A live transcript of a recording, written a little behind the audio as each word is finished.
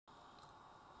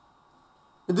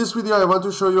In this video I want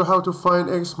to show you how to find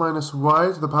x minus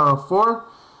y to the power of 4,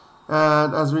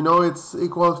 and as we know it's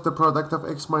equal to the product of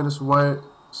x minus y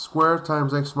squared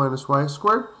times x minus y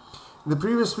squared. In the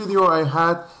previous video I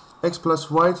had x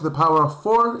plus y to the power of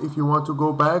 4. If you want to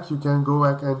go back, you can go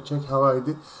back and check how I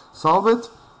did solve it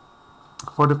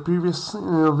for the previous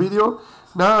video.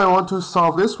 Now I want to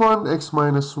solve this one. X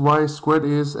minus y squared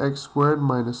is x squared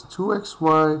minus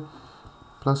 2xy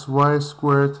plus y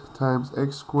squared times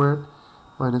x squared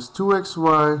minus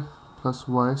 2xy plus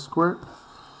y squared.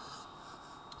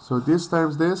 So this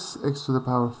times this, x to the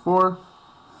power of 4,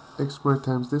 x squared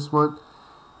times this one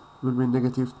will be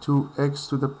negative 2x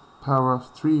to the power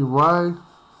of 3y.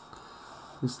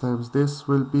 This times this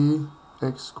will be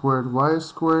x squared y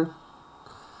squared.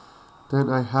 Then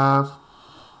I have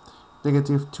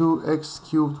negative 2x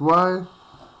cubed y.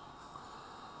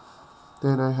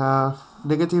 Then I have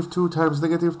negative 2 times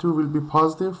negative 2 will be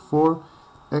positive 4x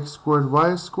squared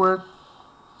y squared.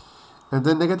 And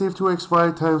then negative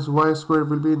 2xy times y squared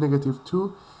will be negative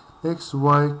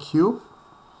 2xy cubed.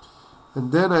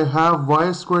 And then I have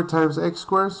y squared times x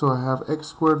squared, so I have x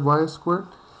squared y squared.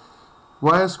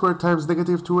 Y squared times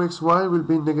negative 2xy will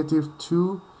be negative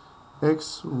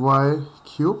 2xy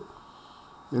cubed.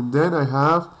 And then I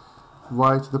have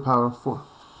y to the power of 4.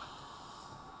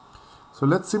 So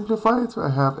let's simplify it. I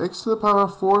have x to the power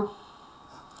of 4.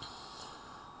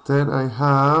 Then I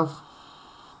have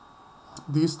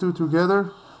these two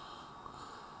together.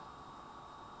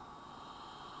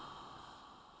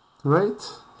 Right?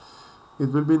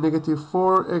 It will be negative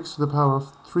 4x to the power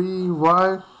of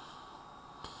 3y.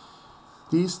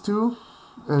 These two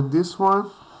and this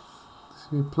one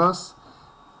plus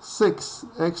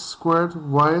 6x squared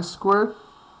y squared.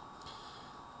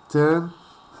 Then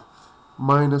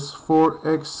minus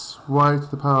 4xy to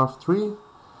the power of 3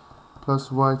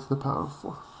 plus y to the power of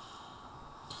 4.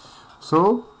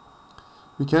 So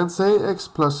we can say x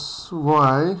plus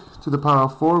y to the power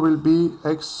of 4 will be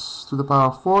x to the power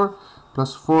of 4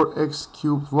 plus 4x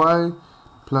cubed y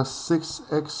plus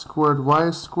 6x squared y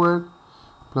squared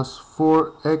plus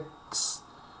 4x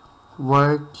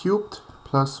y cubed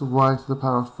plus y to the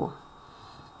power of 4.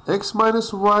 X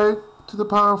minus y to the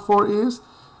power of 4 is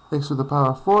x to the power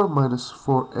of 4 minus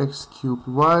 4x cubed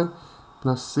y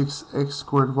plus 6x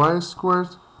squared y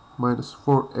squared minus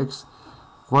 4x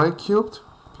y cubed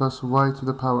plus y to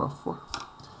the power of 4.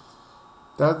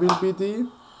 That will be the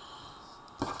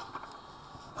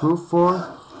proof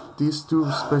for these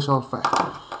two special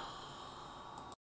factors.